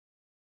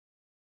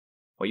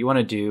what you want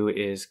to do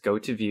is go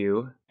to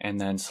View and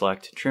then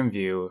select Trim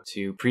View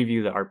to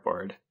preview the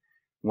artboard.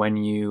 When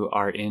you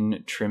are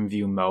in Trim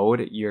View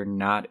mode, you're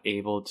not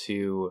able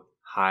to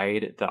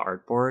hide the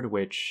artboard,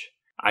 which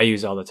I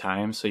use all the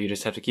time. So you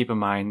just have to keep in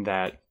mind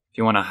that if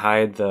you want to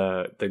hide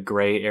the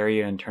gray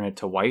area and turn it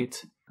to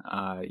white,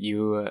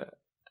 you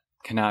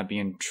cannot be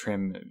in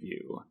Trim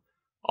View.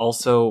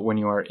 Also, when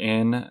you are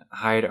in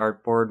Hide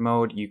Artboard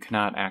mode, you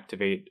cannot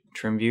activate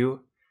Trim View.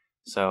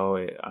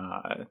 So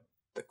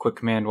the quick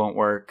command won't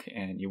work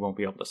and you won't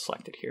be able to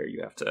select it here.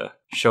 You have to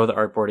show the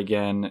artboard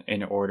again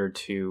in order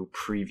to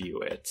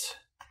preview it.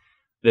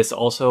 This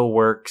also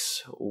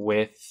works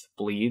with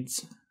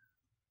bleeds.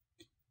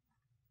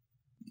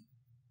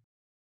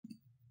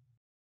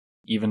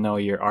 Even though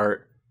your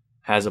art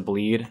has a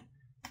bleed,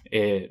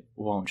 it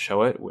won't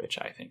show it, which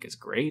I think is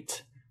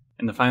great.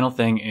 And the final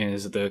thing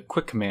is the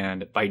quick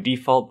command. By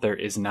default, there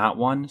is not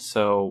one.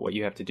 So what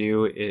you have to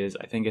do is,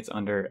 I think it's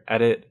under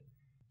Edit,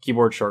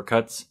 Keyboard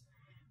Shortcuts.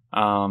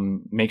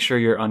 Make sure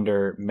you're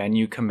under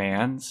Menu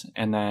Commands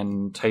and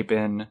then type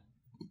in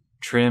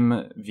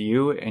Trim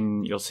View,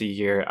 and you'll see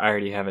here I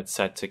already have it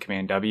set to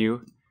Command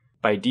W.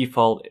 By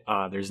default,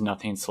 there's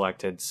nothing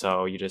selected,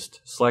 so you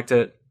just select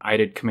it. I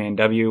did Command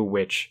W,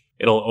 which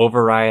it'll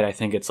override, I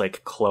think it's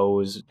like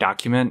Close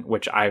Document,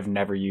 which I've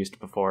never used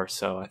before,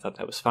 so I thought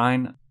that was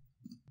fine.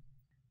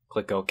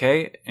 Click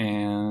OK,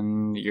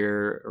 and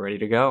you're ready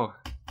to go.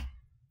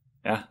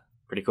 Yeah,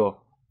 pretty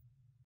cool.